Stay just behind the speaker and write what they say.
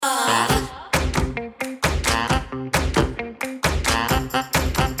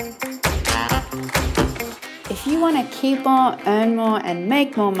want to keep more, earn more, and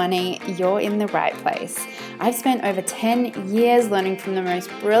make more money, you're in the right place. I've spent over 10 years learning from the most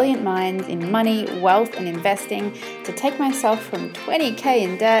brilliant minds in money, wealth, and investing to take myself from 20K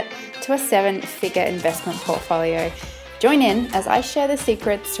in debt to a 7-figure investment portfolio. Join in as I share the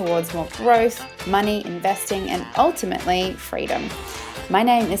secrets towards more growth, money, investing, and ultimately freedom. My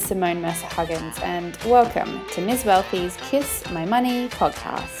name is Simone Mercer-Huggins, and welcome to Ms. Wealthy's Kiss My Money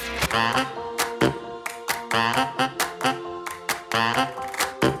podcast.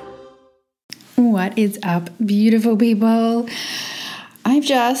 What is up, beautiful people? I've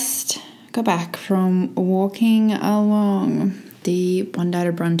just got back from walking along the Bondi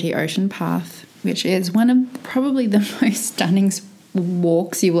to Bronte Ocean Path, which is one of probably the most stunning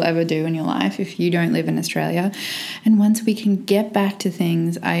walks you will ever do in your life if you don't live in Australia. And once we can get back to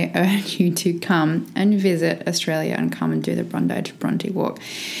things, I urge you to come and visit Australia and come and do the Bondi to Bronte walk.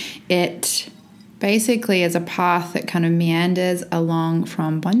 It basically is a path that kind of meanders along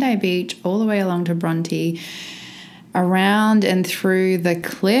from Bondi Beach all the way along to Bronte, around and through the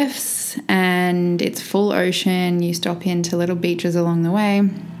cliffs, and it's full ocean. You stop into little beaches along the way,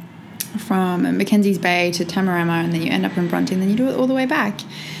 from Mackenzie's Bay to Tamarama, and then you end up in Bronte, and then you do it all the way back.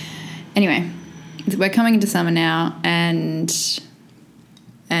 Anyway, we're coming into summer now, and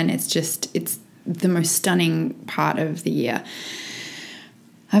it's the most stunning part of the year.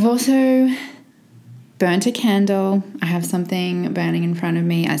 I've also burnt a candle. I have something burning in front of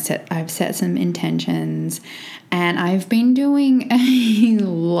me. I've set some intentions, and I've been doing a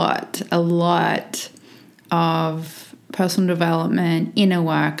lot of personal development, inner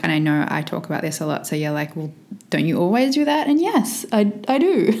work. And I know I talk about this a lot, so you're like, well, don't you always do that? And yes, I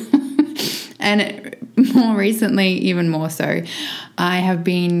do. And more recently, even more so, I have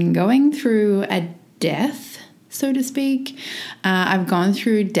been going through a death, so to speak. I've gone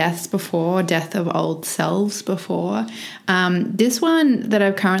through deaths before, death of old selves before. This one that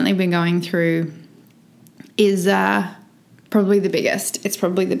I've currently been going through is probably the biggest. It's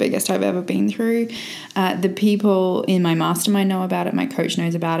probably the biggest I've ever been through. The people in my mastermind know about it. My coach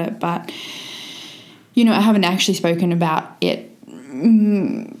knows about it. But, I haven't actually spoken about it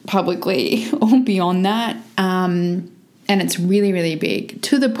publicly or beyond that. And it's really, really big,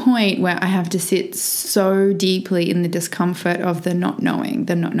 to the point where I have to sit so deeply in the discomfort of the not knowing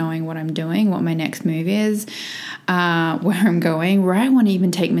what I'm doing, what my next move is, where I'm going, where I want to even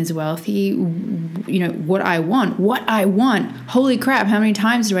take Ms. Wealthy, what I want. Holy crap, how many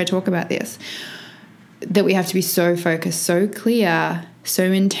times do I talk about this? That we have to be so focused, so clear, so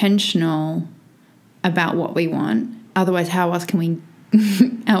intentional about what we want. Otherwise, how else can we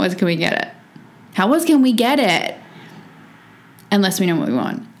get it? How else can we get it? Unless we know what we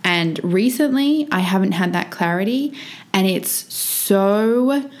want. And recently, I haven't had that clarity, and it's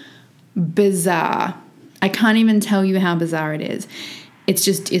so bizarre. I can't even tell you how bizarre it is.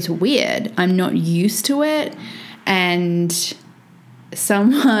 It's weird. I'm not used to it. And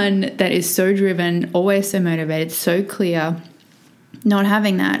someone that is so driven, always so motivated, so clear, not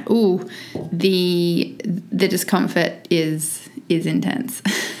having that, the discomfort is intense.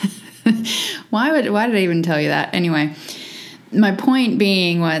 Why did I even tell you that? Anyway, my point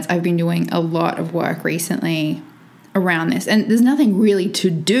being was I've been doing a lot of work recently around this, and there's nothing really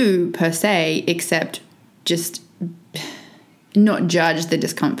to do per se except just not judge the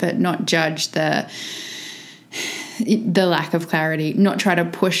discomfort, not judge the lack of clarity, not try to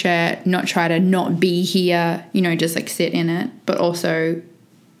push it, not try to not be here, just like sit in it, but also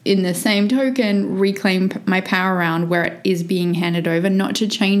in the same token reclaim my power around where it is being handed over, not to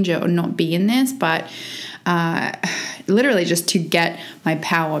change it or not be in this, but literally just to get my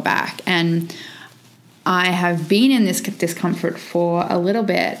power back. And I have been in this discomfort for a little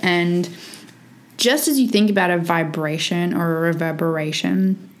bit, and just as you think about a vibration or a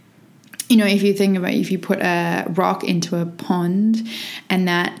reverberation, if you put a rock into a pond and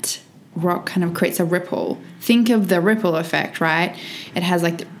that rock kind of creates a ripple, think of the ripple effect, right? It has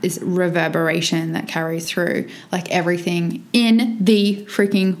like this reverberation that carries through, like everything in the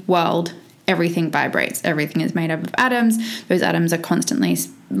freaking world. Everything vibrates. Everything is made up of atoms. Those atoms are constantly,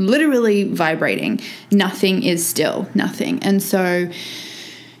 literally vibrating. Nothing is still, nothing. And so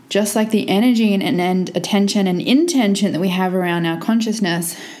just like the energy and attention and intention that we have around our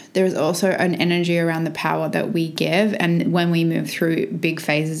consciousness, there is also an energy around the power that we give and when we move through big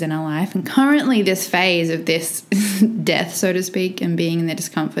phases in our life. And currently this phase of this death, so to speak, and being in the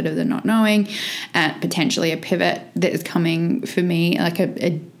discomfort of the not knowing, and potentially a pivot that is coming for me, like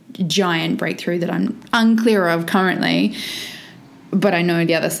a giant breakthrough that I'm unclear of currently, but I know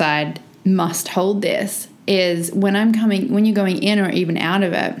the other side must hold this, is when you're going in or even out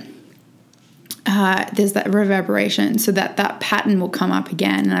of it, there's that reverberation, so that pattern will come up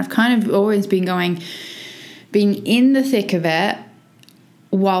again. And I've kind of always been being in the thick of it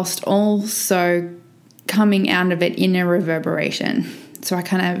whilst also coming out of it in a reverberation. So I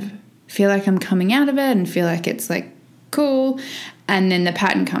kind of feel like I'm coming out of it and feel like it's like cool, and then the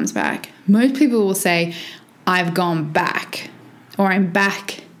pattern comes back. Most people will say, I've gone back, or I'm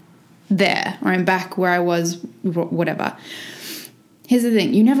back there, or I'm back where I was, whatever. Here's the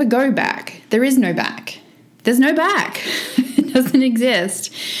thing, you never go back. There is no back. There's no back. It doesn't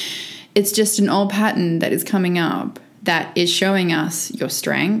exist. It's just an old pattern that is coming up that is showing us your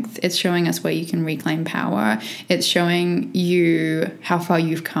strength. It's showing us where you can reclaim power. It's showing you how far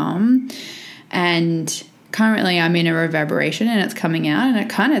you've come. And currently I'm in a reverberation and it's coming out, and it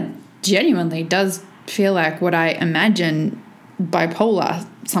kind of genuinely does feel like what I imagine bipolar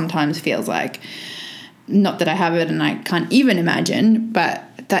sometimes feels like. Not that I have it and I can't even imagine, but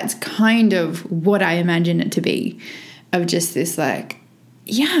that's kind of what I imagine it to be, of just this like,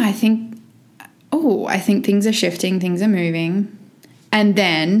 yeah, I think things are shifting, things are moving. And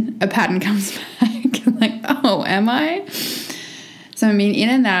then a pattern comes back. I'm like, oh, am I? So I've been in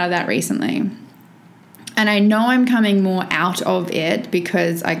and out of that recently. And I know I'm coming more out of it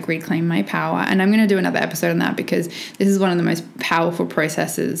because I reclaim my power. And I'm going to do another episode on that, because this is one of the most powerful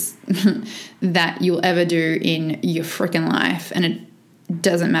processes that you'll ever do in your freaking life. And it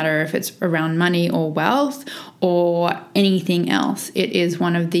doesn't matter if it's around money or wealth or anything else. It is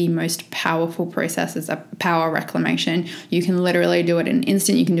one of the most powerful processes of power reclamation. You can literally do it in an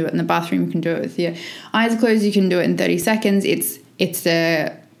instant. You can do it in the bathroom. You can do it with your eyes closed. You can do it in 30 seconds. It's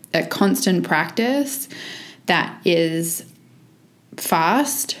a constant practice that is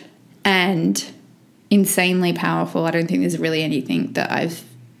fast and insanely powerful. I don't think there's really anything that I've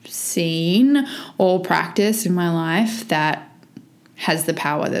seen or practiced in my life that has the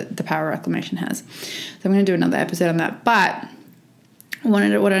power that the power reclamation has. So I'm going to do another episode on that. But what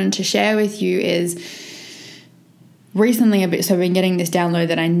I wanted to share with you is recently so I've been getting this download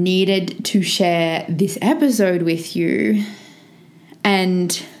that I needed to share this episode with you.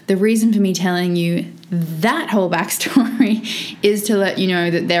 And the reason for me telling you that whole backstory is to let you know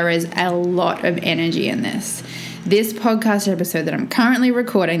that there is a lot of energy in this. This podcast episode that I'm currently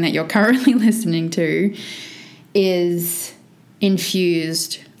recording, that you're currently listening to, is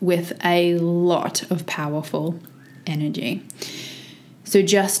infused with a lot of powerful energy. So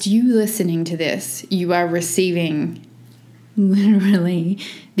just you listening to this, you are receiving literally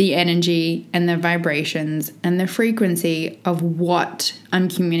the energy and the vibrations and the frequency of what I'm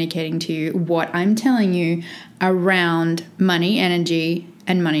communicating to you, what I'm telling you around money energy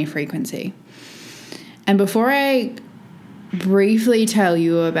and money frequency. And before I briefly tell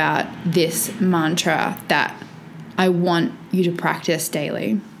you about this mantra that I want you to practice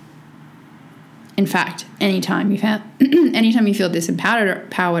daily, in fact, anytime you feel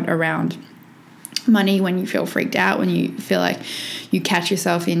disempowered around money, when you feel freaked out, when you feel like you catch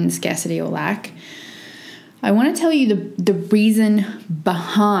yourself in scarcity or lack, I want to tell you the reason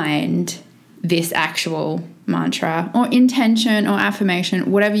behind this actual mantra or intention or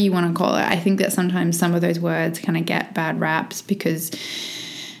affirmation, whatever you want to call it. I think that sometimes some of those words kind of get bad raps because,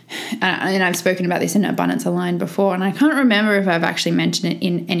 and I've spoken about this in Abundance Aligned before, and I can't remember if I've actually mentioned it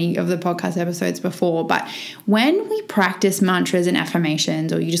in any of the podcast episodes before, but when we practice mantras and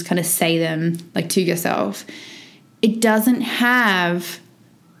affirmations, or you just kind of say them like to yourself, it doesn't have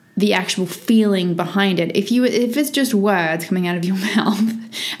the actual feeling behind it. If it's just words coming out of your mouth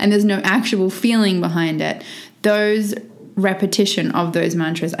and there's no actual feeling behind it, those repetition of those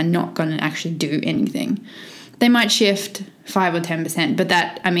mantras are not going to actually do anything. They might shift 5 or 10%, but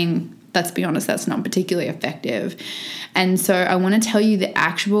let's be honest, that's not particularly effective. And so I want to tell you the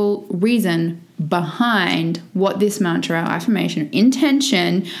actual reason behind what this mantra, affirmation,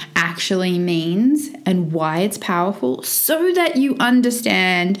 intention actually means and why it's powerful, so that you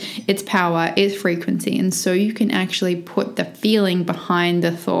understand its power, its frequency, and so you can actually put the feeling behind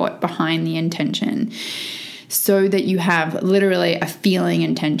the thought, behind the intention, so that you have literally a feeling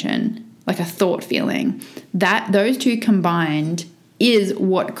intention, like a thought feeling. That those two combined is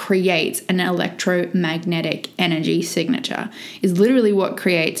what creates an electromagnetic energy signature, is literally what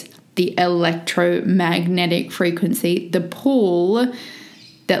creates the electromagnetic frequency, the pull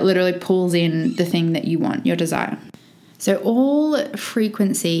that literally pulls in the thing that you want, your desire. So all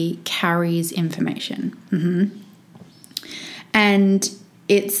frequency carries information. And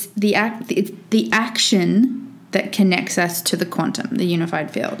it's the action that connects us to the quantum, the unified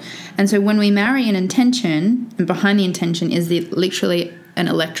field. And so when we marry an intention, and behind the intention is literally an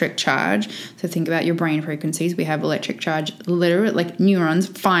electric charge. So think about your brain frequencies. We have electric charge, literally like neurons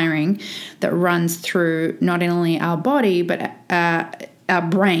firing, that runs through not only our body, but our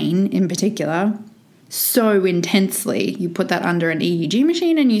brain in particular, so intensely. You put that under an EEG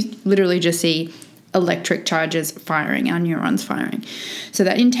machine and you literally just see electric charges firing, our neurons firing. So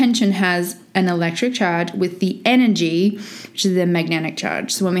that intention has an electric charge with the energy, which is the magnetic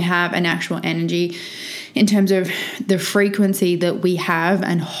charge. So when we have an actual energy in terms of the frequency that we have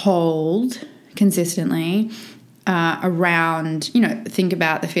and hold consistently around, think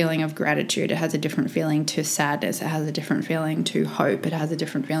about the feeling of gratitude. It has a different feeling to sadness. It has a different feeling to hope. It has a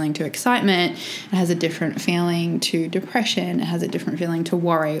different feeling to excitement. It has a different feeling to depression. It has a different feeling to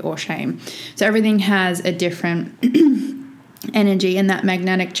worry or shame. So everything has a different energy, and that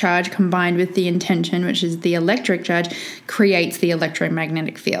magnetic charge combined with the intention, which is the electric charge, creates the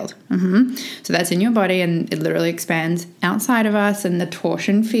electromagnetic field. So that's in your body, and it literally expands outside of us, and the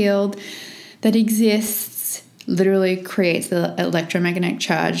torsion field that exists literally creates the electromagnetic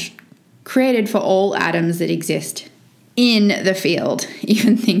charge created for all atoms that exist in the field,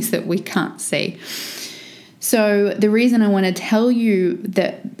 even things that we can't see. So the reason I want to tell you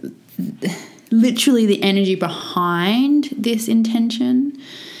that literally the energy behind this intention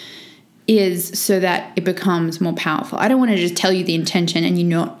is so that it becomes more powerful. I don't want to just tell you the intention and you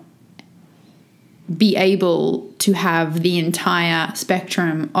not be able to have the entire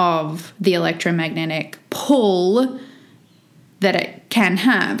spectrum of the electromagnetic pull that it can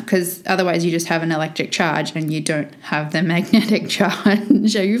have, because otherwise you just have an electric charge and you don't have the magnetic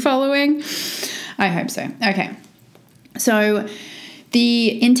charge. Are you following? I hope so. Okay. So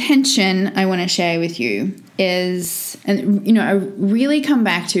the intention I want to share with you is, and I really come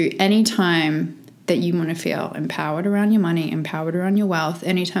back to any time that you want to feel empowered around your money, empowered around your wealth,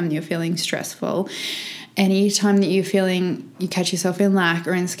 anytime that you're feeling stressful, anytime that you're feeling you catch yourself in lack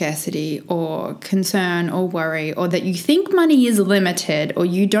or in scarcity or concern or worry, or that you think money is limited, or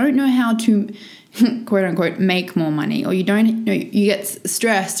you don't know how to quote unquote make more money, or you don't know, you get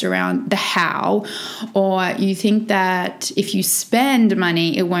stressed around the how, or you think that if you spend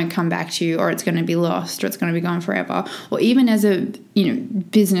money it won't come back to you, or it's going to be lost, or it's going to be gone forever, or even as a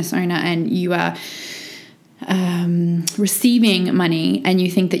business owner and you are receiving money and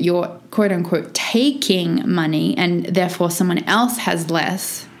you think that you're quote unquote taking money and therefore someone else has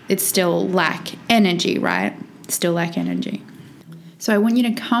less, it's still lack energy, right? Still lack energy. So I want you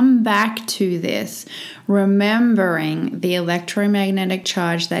to come back to this, remembering the electromagnetic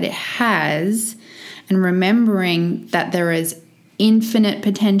charge that it has, and remembering that there is infinite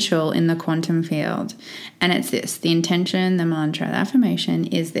potential in the quantum field. And it's this, the intention, the mantra, the affirmation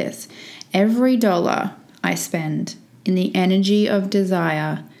is this: every dollar I spend in the energy of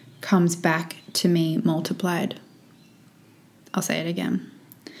desire comes back to me multiplied. I'll say it again.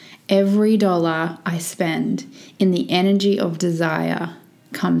 Every dollar I spend in the energy of desire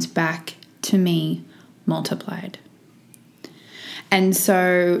comes back to me multiplied. And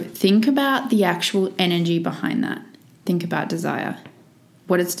so think about the actual energy behind that. Think about desire.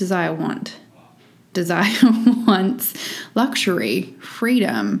 What does desire want? Desire wants luxury,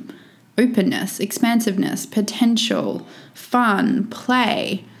 freedom, openness, expansiveness, potential, fun,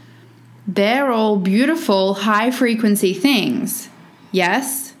 play. They're all beautiful, high frequency things.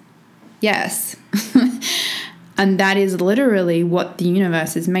 Yes? Yes. And that is literally what the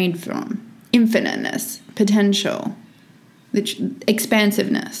universe is made from. Infiniteness, potential,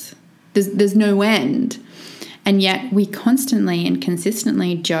 expansiveness. There's no end. And yet we constantly and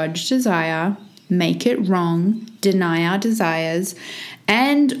consistently judge desire, make it wrong, deny our desires,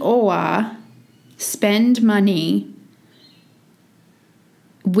 and or spend money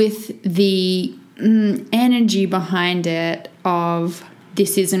with the energy behind it of,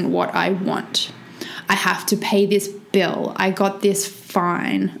 this isn't what I want. I have to pay this bill. I got this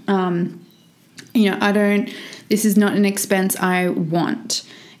fine. This is not an expense I want.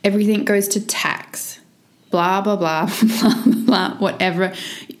 Everything goes to tax. Blah, blah, blah, blah, blah, whatever.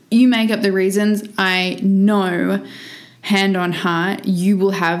 You make up the reasons. I know, hand on heart, you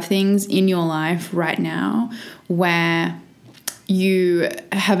will have things in your life right now where you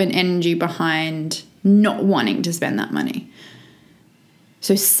have an energy behind not wanting to spend that money.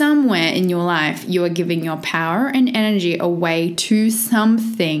 So somewhere in your life, you are giving your power and energy away to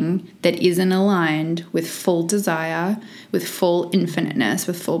something that isn't aligned with full desire, with full infiniteness,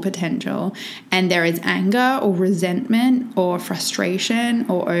 with full potential. And there is anger or resentment or frustration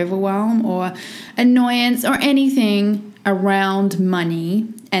or overwhelm or annoyance or anything around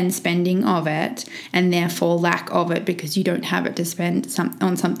money and spending of it, and therefore lack of it because you don't have it to spend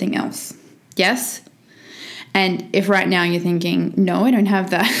on something else. Yes? And if right now you're thinking, no, I don't have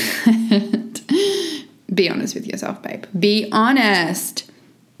that, be honest with yourself, babe. Be honest.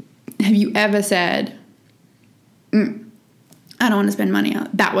 Have you ever said, I don't want to spend money on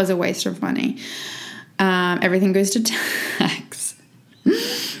that was a waste of money. Everything goes to tax.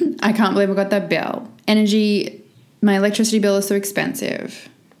 I can't believe I got that bill. Energy, my electricity bill is so expensive.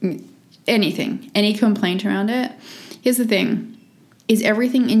 Anything, any complaint around it. Here's the thing. Is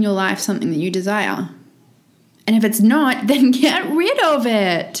everything in your life something that you desire? And if it's not, then get rid of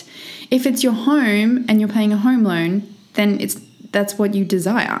it. If it's your home and you're paying a home loan, then that's what you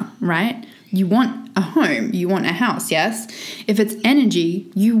desire, right? You want a home, you want a house, yes? If it's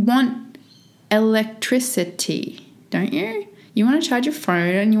energy, you want electricity, don't you? You want to charge your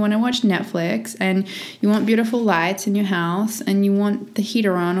phone and you want to watch Netflix and you want beautiful lights in your house and you want the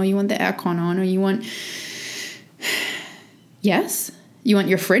heater on or you want the aircon on or you want... Yes? You want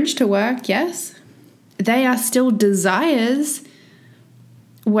your fridge to work, yes? They are still desires.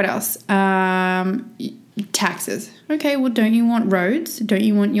 What else? Taxes. Okay, well, don't you want roads? Don't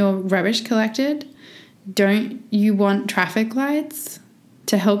you want your rubbish collected? Don't you want traffic lights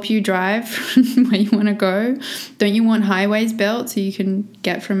to help you drive where you want to go? Don't you want highways built so you can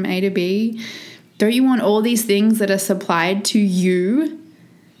get from A to B? Don't you want all these things that are supplied to you?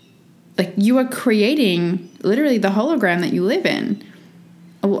 Like, you are creating literally the hologram that you live in.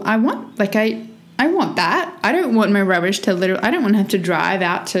 I want that. I don't want my rubbish I don't want to have to drive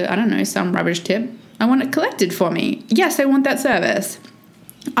out to, I don't know, some rubbish tip. I want it collected for me. Yes, I want that service.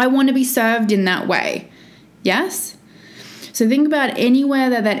 I want to be served in that way. Yes? So think about anywhere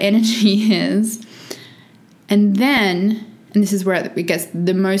that energy is. And then, and this is where it gets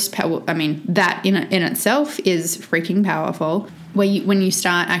the most power. I mean, that in itself is freaking powerful. When you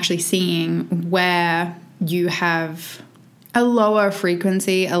start actually seeing where you have a lower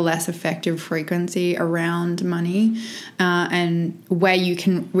frequency, a less effective frequency around money, and where you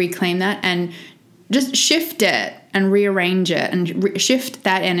can reclaim that and just shift it and rearrange it and shift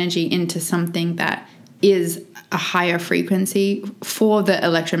that energy into something that is a higher frequency for the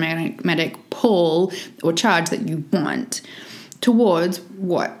electromagnetic pull or charge that you want towards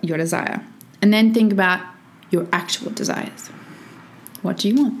what your desire. And then think about your actual desires. What do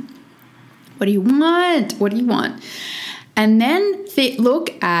you want? What do you want? What do you want? And then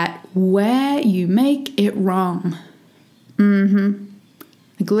look at where you make it wrong.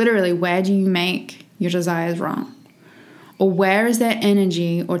 Like literally, where do you make your desires wrong? Or where is there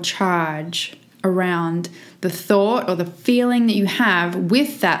energy or charge around the thought or the feeling that you have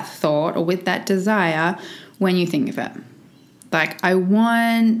with that thought or with that desire when you think of it? Like I'll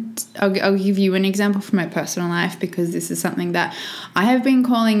give you an example from my personal life because this is something that I have been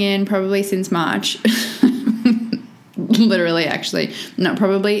calling in probably since March. Literally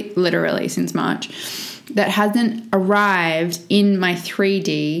since March. That hasn't arrived in my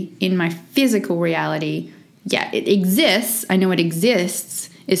 3D, in my physical reality yet. It exists. I know it exists.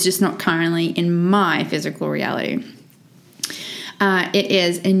 It's just not currently in my physical reality. It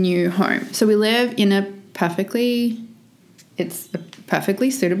is a new home. So we live in a perfectly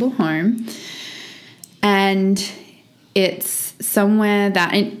suitable home. And it's somewhere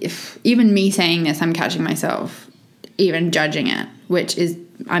that, even me saying this, I'm catching myself even judging it, which is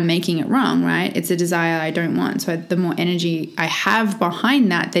I'm making it wrong, right? It's a desire I don't want. So the more energy I have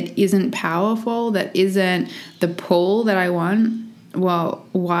behind that isn't powerful, that isn't the pull that I want, well,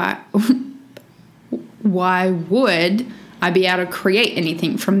 why would I be able to create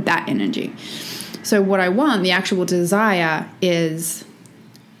anything from that energy? So what I want, the actual desire, is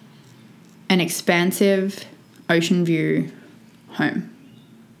an expansive ocean view home.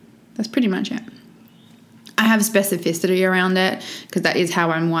 That's pretty much it. I have specificity around it because that is how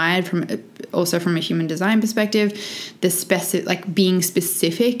I'm wired, from a human design perspective. Being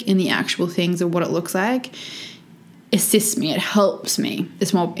specific in the actual things of what it looks like assists me. It helps me.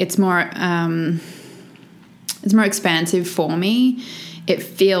 It's more expansive for me. It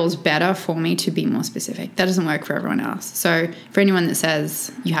feels better for me to be more specific. That doesn't work for everyone else. So for anyone that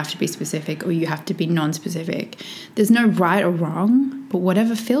says you have to be specific or you have to be non-specific, there's no right or wrong, but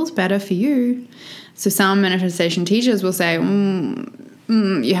whatever feels better for you. So some manifestation teachers will say,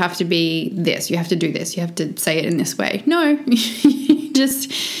 you have to be this, you have to do this, you have to say it in this way. No, you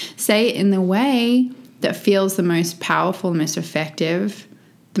just say it in the way that feels the most powerful, the most effective,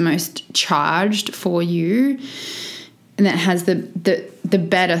 the most charged for you, and that has the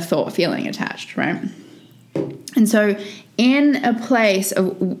better thought feeling attached, right? And so in a place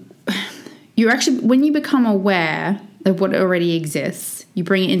of, when you become aware of what already exists. You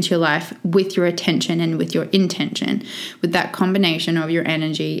bring it into your life with your attention and with your intention, with that combination of your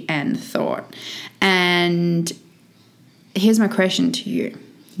energy and thought. And here's my question to you.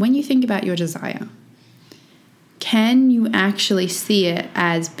 When you think about your desire, can you actually see it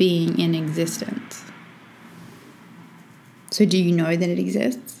as being in existence? So do you know that it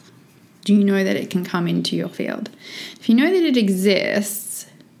exists? Do you know that it can come into your field? If you know that it exists,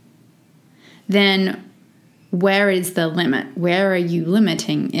 then where is the limit? Where are you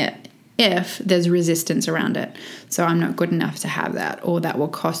limiting it if there's resistance around it? So I'm not good enough to have that, or that will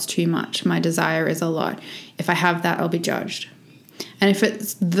cost too much. My desire is a lot. If I have that, I'll be judged. And if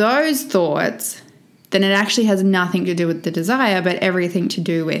it's those thoughts, then it actually has nothing to do with the desire, but everything to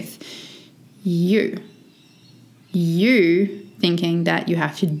do with you. You thinking that you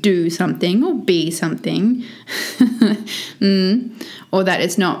have to do something or be something, or that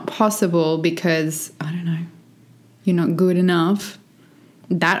it's not possible because, I don't know, you're not good enough.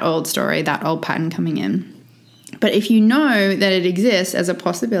 That old story, that old pattern coming in. But if you know that it exists as a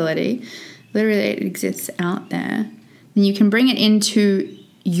possibility, literally it exists out there, then you can bring it into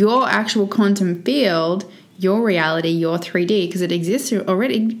your actual quantum field, your reality, your 3D, because it exists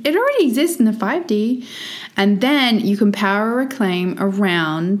already. It already exists in the 5D. And then you can power reclaim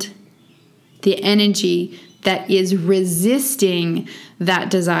around the energy that is resisting that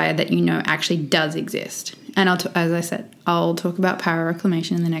desire that you know actually does exist. And as I said, I'll talk about power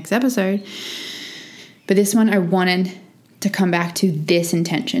reclamation in the next episode. But this one, I wanted to come back to this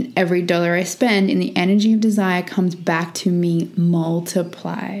intention. Every dollar I spend in the energy of desire comes back to me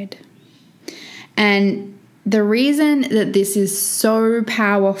multiplied. And the reason that this is so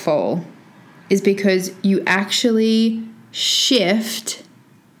powerful is because you actually shift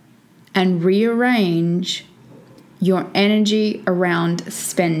and rearrange your energy around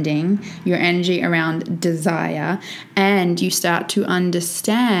spending, your energy around desire, and you start to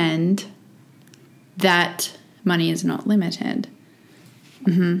understand that money is not limited.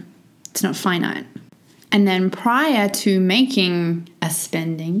 It's not finite. And then prior to making a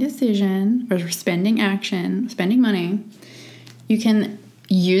spending decision or spending action, spending money, you can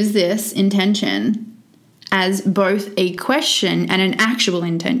use this intention as both a question and an actual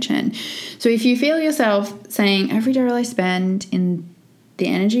intention. So if you feel yourself saying, every dollar I spend in the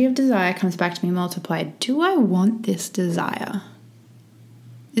energy of desire comes back to me multiplied, do I want this desire?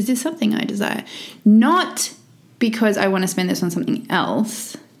 Is this something I desire? Not because I want to spend this on something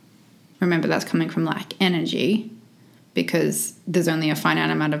else. Remember, that's coming from lack energy, because there's only a finite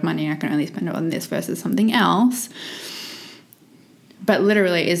amount of money I can only spend on this versus something else. But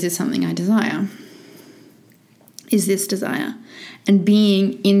literally, is this something I desire? Is this desire? And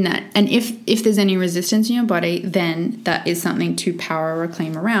being in that. And if there's any resistance in your body, then that is something to power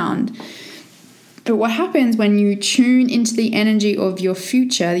reclaim around. But what happens when you tune into the energy of your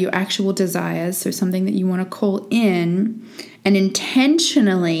future, your actual desires, so something that you want to call in, and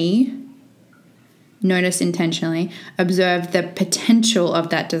intentionally observe the potential of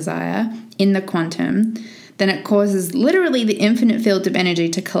that desire in the quantum, then it causes literally the infinite field of energy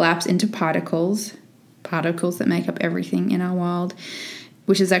to collapse into particles that make up everything in our world,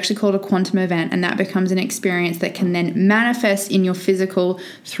 which is actually called a quantum event, and that becomes an experience that can then manifest in your physical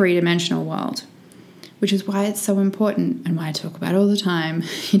 3-dimensional world, which is why it's so important and why I talk about all the time.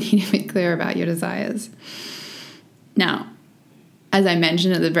 You need to be clear about your desires. Now, as I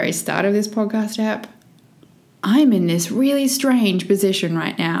mentioned at the very start of this podcast app, I'm in this really strange position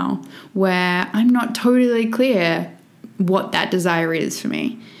right now where I'm not totally clear what that desire is for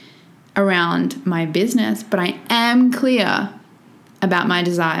me around my business, but I am clear about my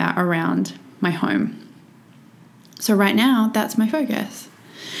desire around my home. So right now, that's my focus.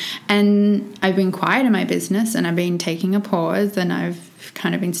 And I've been quiet in my business, and I've been taking a pause, and I've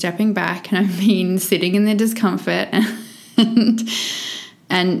kind of been stepping back, and I've been sitting in the discomfort,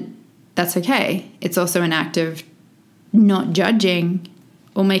 and that's okay. It's also an act of not judging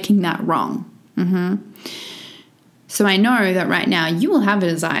or making that wrong. So I know that right now you will have a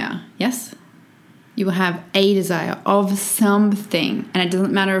desire. Yes? You will have a desire of something. And it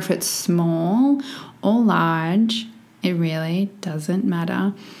doesn't matter if it's small or large. It really doesn't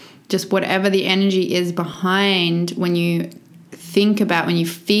matter. Just whatever the energy is behind when you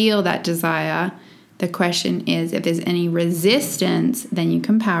feel that desire, the question is, if there's any resistance, then you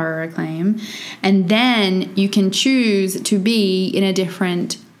can power reclaim. And then you can choose to be in a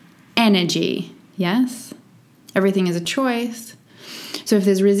different energy. Yes? Everything is a choice. So if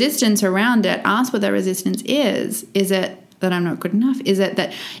there's resistance around it, ask what that resistance is. Is it that I'm not good enough? Is it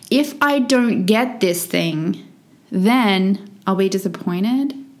that if I don't get this thing, then I'll be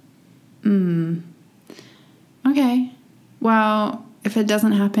disappointed? Okay. Well, if it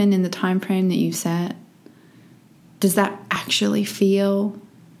doesn't happen in the time frame that you set, does that actually feel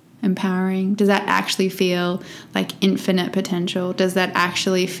empowering? Does that actually feel like infinite potential? Does that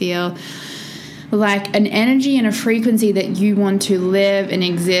actually feel like an energy and a frequency that you want to live and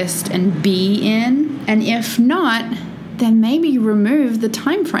exist and be in? And if not, then maybe remove the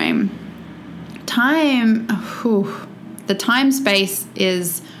time frame. The time space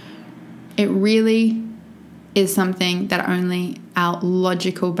it really is something that only our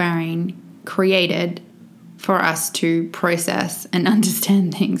logical brain created for us to process and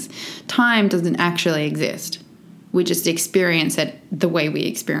understand things. Time doesn't actually exist. We just experience it the way we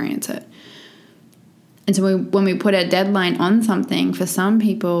experience it. And so when we put a deadline on something, for some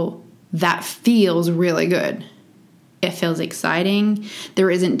people, that feels really good. It feels exciting.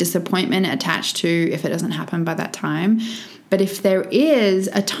 There isn't disappointment attached to if it doesn't happen by that time. But if there is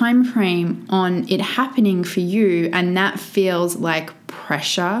a time frame on it happening for you, and that feels like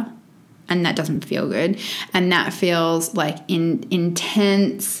pressure, and that doesn't feel good, and that feels like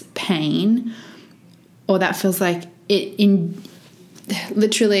intense pain, or that feels like it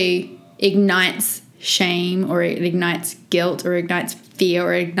literally ignites shame, or it ignites guilt, or ignites fear,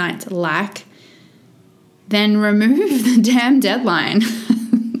 or ignites lack, then remove the damn deadline.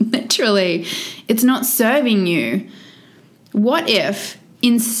 Literally, it's not serving you. What if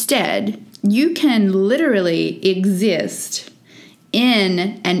instead you can literally exist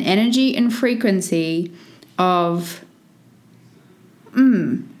in an energy and frequency of,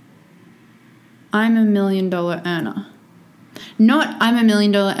 I'm $1 million earner. Not I'm $1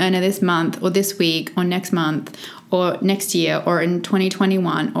 million earner this month or this week or next month or next year or in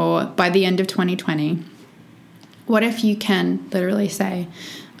 2021 or by the end of 2020. What if you can literally say,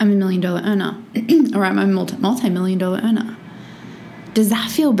 I'm $1 million earner or I'm a multi-million dollar earner? Does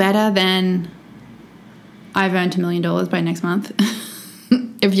that feel better than I've earned $1 million by next month?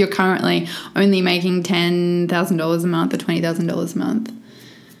 If you're currently only making $10,000 a month or $20,000 a month.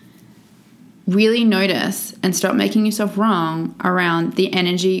 Really notice and stop making yourself wrong around the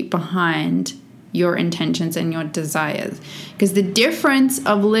energy behind your intentions and your desires. Because the difference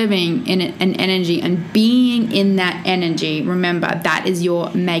of living in an energy and being in that energy, remember, that is your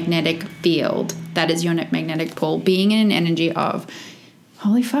magnetic field. That is your magnetic pull. Being in an energy of,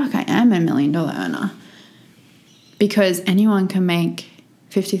 holy fuck, I am $1 million earner. Because anyone can make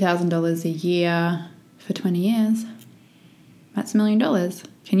 $50,000 a year for 20 years. That's $1 million.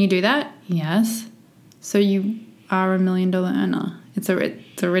 Can you do that? Yes. So you are $1 million earner. It's already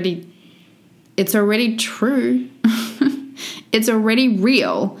true. It's already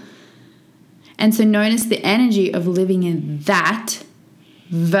real. And so notice the energy of living in that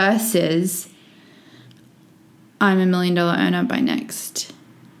versus I'm $1 million earner by next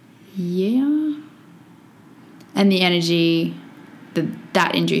year. And the energy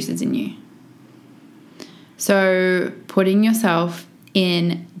that induces in you. So putting yourself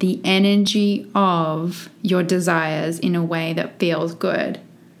in the energy of your desires in a way that feels good.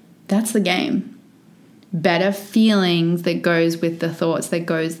 That's the game. Better feelings that goes with the thoughts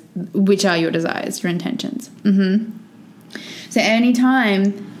which are your desires, your intentions. So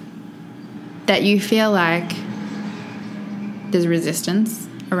anytime that you feel like there's resistance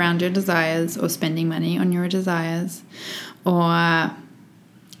around your desires or spending money on your desires or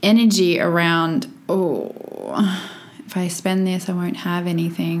energy around, if I spend this, I won't have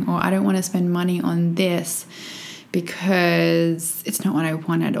anything, or I don't want to spend money on this because it's not what I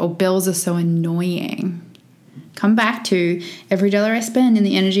wanted, or bills are so annoying. Come back to every dollar I spend in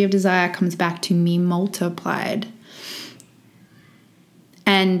the energy of desire comes back to me multiplied.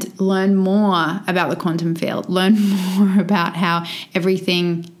 And learn more about the quantum field. Learn more about how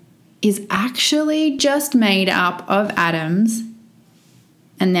everything is actually just made up of atoms,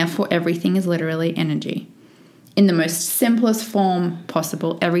 and therefore everything is literally energy. In the most simplest form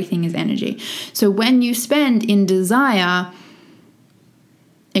possible, everything is energy. So when you spend in desire,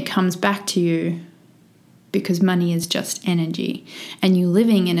 it comes back to you because money is just energy. And you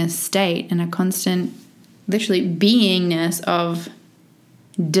living in a state and a constant, literally beingness of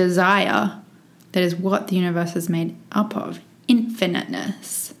desire, that is what the universe is made up of.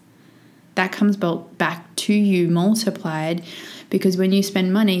 Infiniteness. That comes back to you multiplied, because when you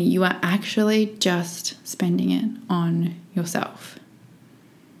spend money, you are actually just spending it on yourself.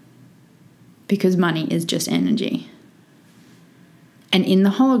 Because money is just energy. And in the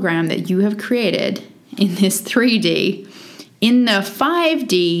hologram that you have created in this 3D, in the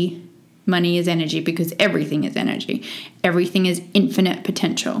 5D, money is energy, because everything is energy. Everything is infinite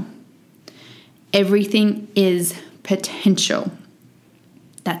potential. Everything is potential.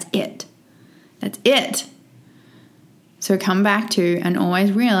 That's it. That's it. So come back to and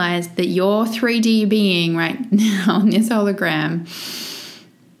always realize that your 3D being right now on this hologram,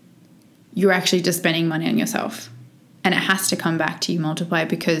 you're actually just spending money on yourself. And it has to come back to you multiplied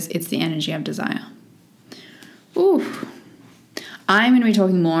because it's the energy of desire. Ooh. I'm going to be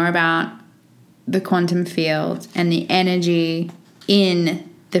talking more about the quantum field and the energy in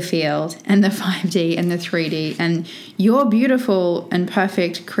the field and the 5D and the 3D and your beautiful and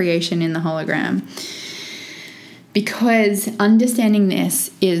perfect creation in the hologram. Because understanding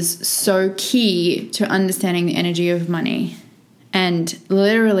this is so key to understanding the energy of money and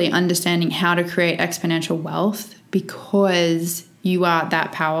literally understanding how to create exponential wealth, because you are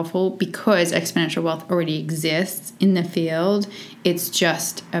that powerful, because exponential wealth already exists in the field. It's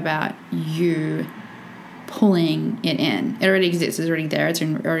just about you pulling it in. It already exists. It's already there. It's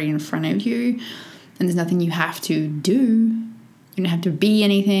already in front of you. And there's nothing you have to do. You don't have to be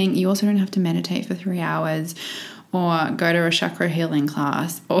anything. You also don't have to meditate for 3 hours or go to a chakra healing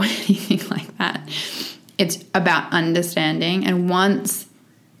class or anything like that. It's about understanding. And once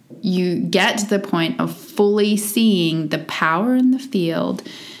you get to the point of fully seeing the power in the field,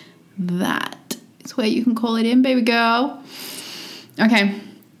 that is where you can call it in, baby girl. Okay.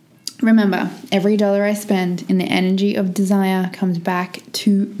 Remember, every dollar I spend in the energy of desire comes back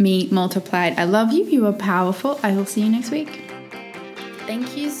to me multiplied. I love you. You are powerful. I will see you next week.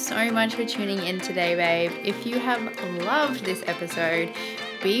 Thank you so much for tuning in today, babe. If you have loved this episode,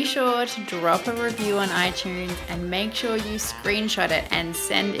 be sure to drop a review on iTunes and make sure you screenshot it and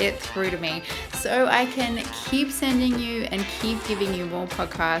send it through to me so I can keep sending you and keep giving you more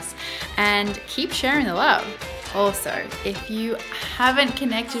podcasts and keep sharing the love. Also, if you haven't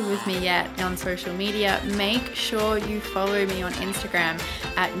connected with me yet on social media, make sure you follow me on Instagram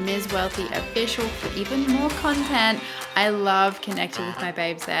at Ms. Wealthy Official for even more content. I love connecting with my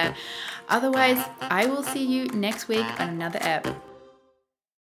babes there. Otherwise, I will see you next week on another ep.